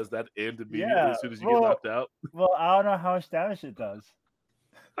concentration? Does that end immediately Yeah, as soon as you well- get knocked out? Well, I don't know how much damage it does.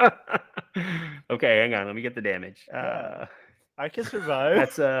 Okay, hang on. Let me get the damage. Yeah. I can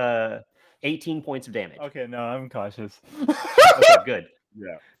survive. That's 18 points of damage. Okay, no, I'm cautious. Okay, good.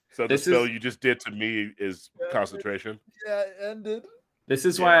 Yeah. So the This spell is- you just did to me is concentration. Yeah, it ended. This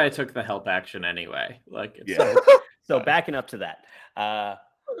is why I took the help action anyway. Like, it's Yeah. So backing up to that,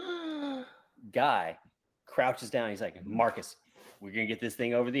 guy crouches down. He's like, Marcus, we're gonna get this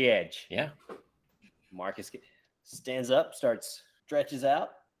thing over the edge. yeah. Marcus stands up, stretches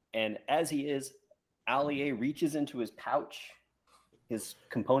out, and as he is, Allier reaches into his pouch, his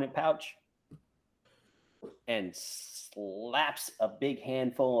component pouch, and slaps a big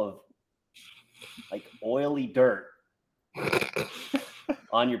handful of like oily dirt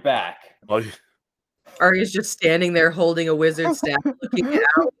on your back. Oh, you- Arya's just standing there holding a wizard staff, looking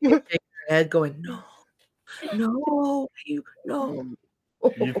out, shaking her head, going, "No, no, no."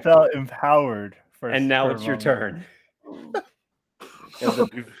 You felt empowered for And now for a it's your moment. turn.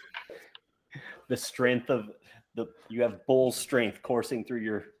 The strength of you have bull strength coursing through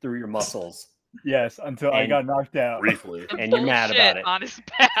your muscles, Yes, until I And- got knocked out. briefly. The And you're mad about bullshit it. on his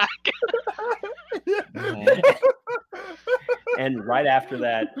back. and right after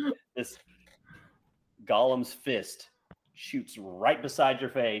that, this Gollum's fist shoots right beside your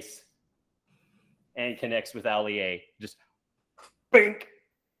face and connects with Allier. Just bink.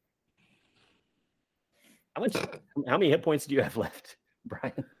 How many hit points do you have left,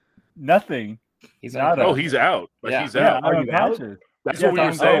 Brian? Nothing. He's Not on. Oh, he's out. Like, Yeah. he's Yeah, out. I'm Are you out? unconscious. That's Yeah, what we were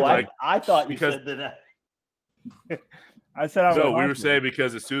I'm- saying. Oh, Like, I thought you because- said that. I said I'm no, we were unconscious. saying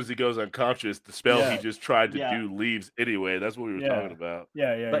because as soon as he goes unconscious, the spell Yeah. he just tried to Yeah. do leaves anyway. That's what we were Yeah. talking about.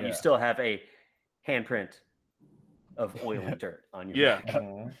 Yeah, But yeah. you still have a handprint of oily dirt on your Yeah. back.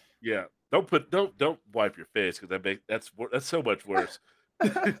 Mhm. Yeah. Don't wipe your face because that's so much worse.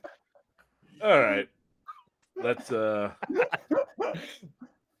 All right. Let's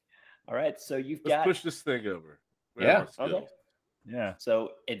All right, so you've let's got push this thing over. We Yeah, have our okay. skills. Yeah.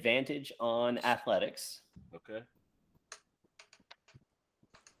 So advantage on athletics. Okay.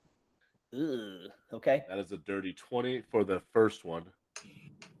 Ugh. Okay. That is a dirty 20 for the first one.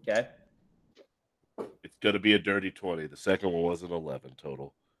 Okay. It's going to be a dirty 20. The second one was an 11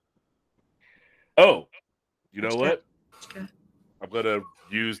 total. Oh, you know what? I'm going to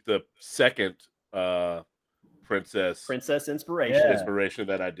use the second princess Princess inspiration. Yeah. inspiration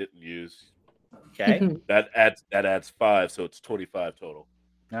that I didn't use. Okay. That adds 5, so it's 25 total.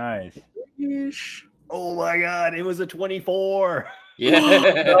 Nice. Oh my god, it was a 24. Yeah.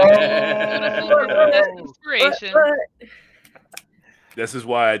 That's inspiration. This is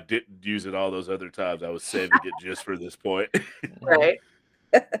why I didn't use it all those other times. I was saving it just for this point. Right.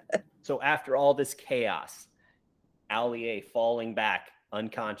 So after all this chaos, Allier falling back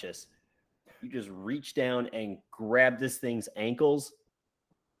unconscious, you just reach down and grab this thing's ankles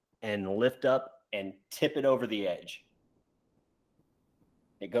and lift up and tip it over the edge.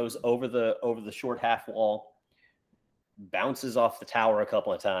 It goes over the short half wall, bounces off the tower a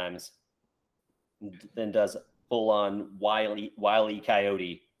couple of times, then does full on wily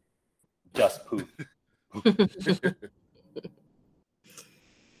coyote just poop.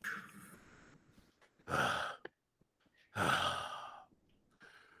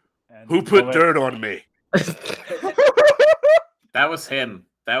 And Who put Owen- dirt on me? That was him.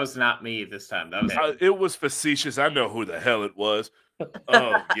 That was not me this time. That was him. It was facetious. I know who the hell it was.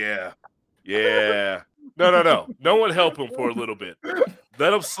 Oh, yeah. Yeah. No. No one help him for a little bit.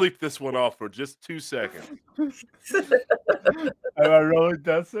 Let him sleep this one off for just 2 seconds. Am I rolling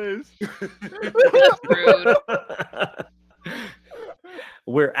death saves? That's rude.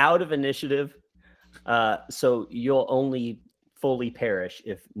 We're out of initiative, so you'll only fully perish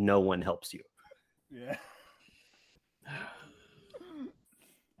if no one helps you. Yeah.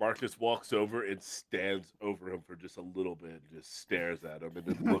 Marcus walks over and stands over him for just a little bit and just stares at him and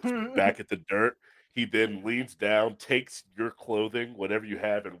then looks back at the dirt. He then leans down, takes your clothing, whatever you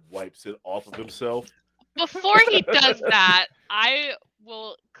have, and wipes it off of himself. Before he does that, I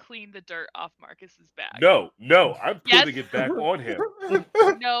will clean the dirt off Marcus's back. No, I'm putting Yes. it back on him.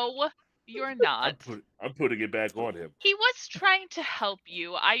 No, you're I'm, not. I'm putting it back on him. He was trying to help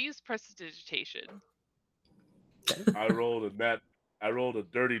you. I used prestidigitation. I rolled a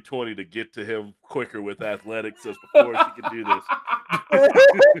dirty 20 to get to him quicker with athletics just before she could do this.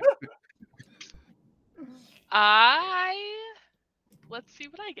 Let's see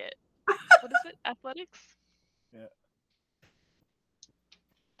what I get. What is it? Athletics? Yeah.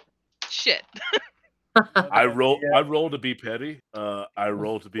 Shit. I roll to be petty. I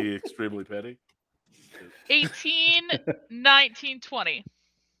roll to be extremely petty. 18, 19, 20.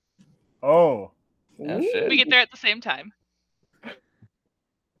 Oh. Oh, shit. We get there at the same time.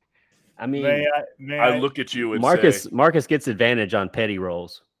 I mean, May I look at you and Marcus say, Marcus gets advantage on petty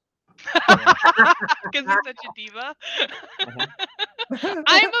rolls. Because he's such a diva.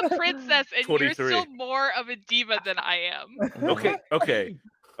 I'm a princess, and 23. you're still more of a diva than I am.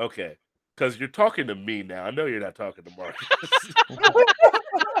 okay. Because you're talking to me now. I know you're not talking to Marcus.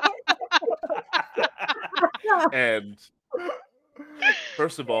 And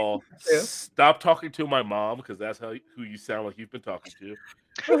first of all, stop talking to my mom because that's who you sound like you've been talking to.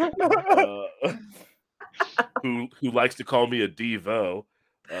 Who likes to call me a Devo.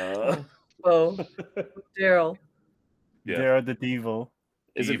 Oh, Daryl. Yeah. They're the devil.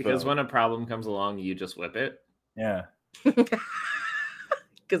 Is it because Devo. when a problem comes along, you just whip it? Yeah.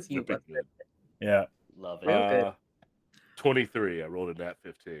 Because you Whip it good. Yeah. Love it. Real good. 23. I rolled a nat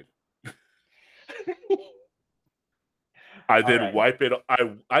 15. I then right. wipe it.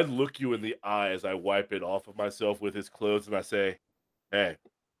 I look you in the eye as I wipe it off of myself with his clothes, and I say, "Hey,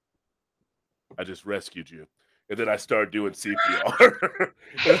 I just rescued you." And then I start doing CPR.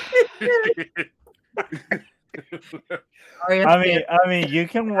 I mean, you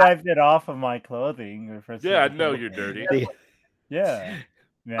can wipe it off of my clothing. Yeah, I know you're dirty. Yeah.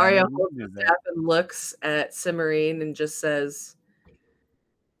 Man, Arya I will holds do the that. staff and looks at Cimarine and just says,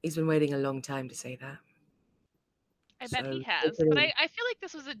 "He's been waiting a long time to say that." I bet he So, has. okay. But I feel like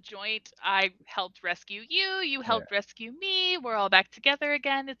this was a joint. I helped rescue you. You helped rescue me. We're all back together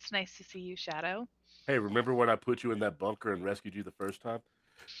again. It's nice to see you, Shadow. Hey, remember when I put you in that bunker and rescued you the first time?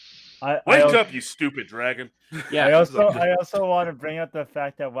 I Wake also, up, you stupid dragon! Yeah. I also want to bring up the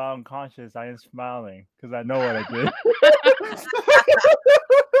fact that while I'm conscious, I am smiling because I know what I did.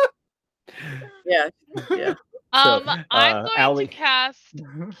 Yeah. So, I'm going Allie- to cast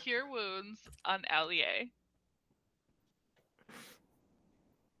Cure Wounds on Allier.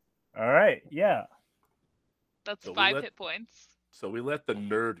 All right. Yeah. That's So we 5 let- hit points. So we let the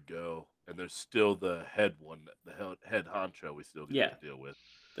nerd go, and there's still the head one, the head honcho we still Yeah. got to deal with.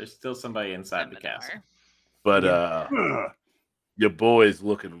 There's still somebody inside the castle. Seminar. But your boy's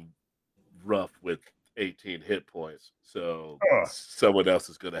looking rough with 18 hit points, so Ugh. someone else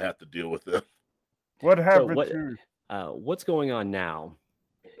is going to have to deal with them. What happened what- to? What's going on now?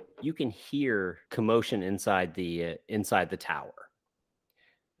 You can hear commotion inside the tower.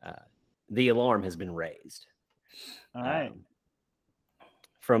 The alarm has been raised. All right.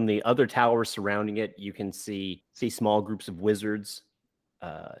 From the other towers surrounding it, you can see small groups of wizards,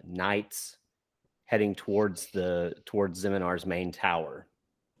 knights, heading towards Zeminar's main tower.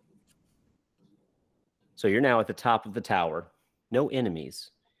 So you're now at the top of the tower. No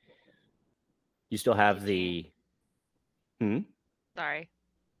enemies. You still have the. Sorry.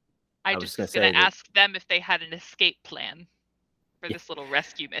 I I was just gonna was going say to that- ask them if they had an escape plan for this little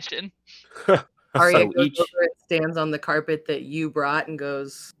rescue mission. Arya So goes each- over and stands on the carpet that you brought and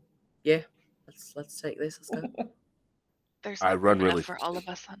goes, "Yeah, let's take this. Let's go." There's I not run room enough really for all of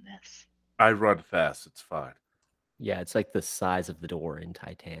us on this. I run fast. It's fine. Yeah, it's like the size of the door in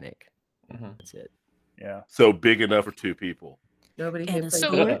Titanic. Mhm. That's it. Yeah. So big enough for 2 people. Nobody And hits a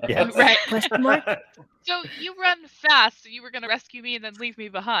like sword? Yes. Right. Question mark? So you run fast. So you were going to rescue me and then leave me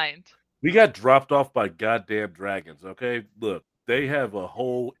behind. We got dropped off by goddamn dragons, okay? Look, they have a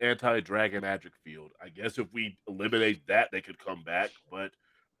whole anti-dragon magic field. I guess if we eliminate that, they could come back. But,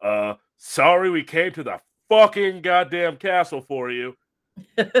 sorry we came to the fucking goddamn castle for you.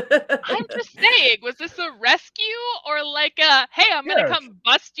 I'm just saying, was this a rescue or like a, hey, I'm gonna Yes. come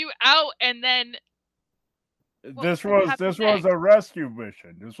bust you out and then This what was happened a rescue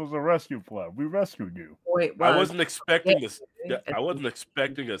mission. This was a rescue plan. We rescued you. Point I was, wasn't expecting this. yeah, I wasn't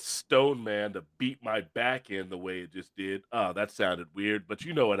expecting a stone man to beat my back in the way it just did. Oh, that sounded weird, but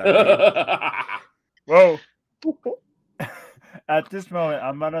you know what I mean. Well, at this moment,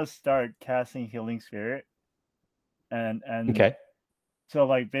 I'm gonna start casting Healing Spirit, and Okay. so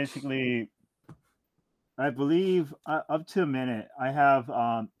like basically, I believe up to a minute, I have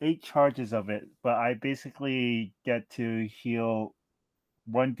 8 charges of it, but I basically get to heal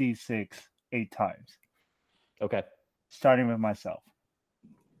 1d6 8 times, Okay. starting with myself.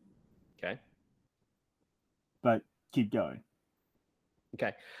 Okay. But keep going.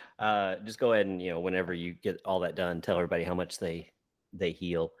 Okay. Just go ahead and, whenever you get all that done, tell everybody how much they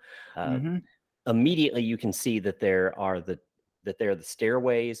heal. Mhm. Immediately you can see that there are the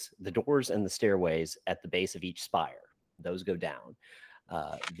stairways, the doors and the stairways at the base of each spire. Those go down.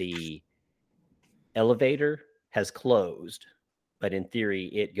 The elevator has closed, but in theory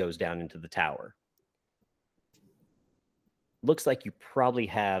it goes down into the tower. Looks like you probably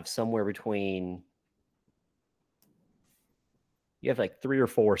have somewhere between, you have like 3 or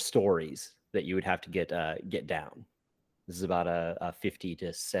 4 stories that you would have to get down. This is about a 50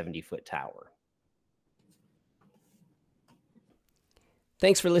 to 70 foot tower.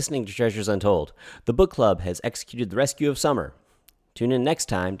 Thanks for listening to Treasures Untold. The book club has executed the rescue of Summer. Tune in next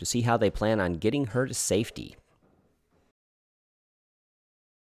time to see how they plan on getting her to safety.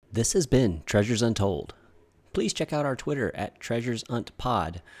 This has been Treasures Untold. Please check out our Twitter at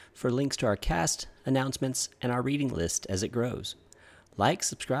TreasuresUntPod for links to our cast, announcements, and our reading list as it grows. Like,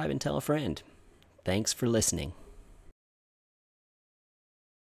 subscribe, and tell a friend. Thanks for listening.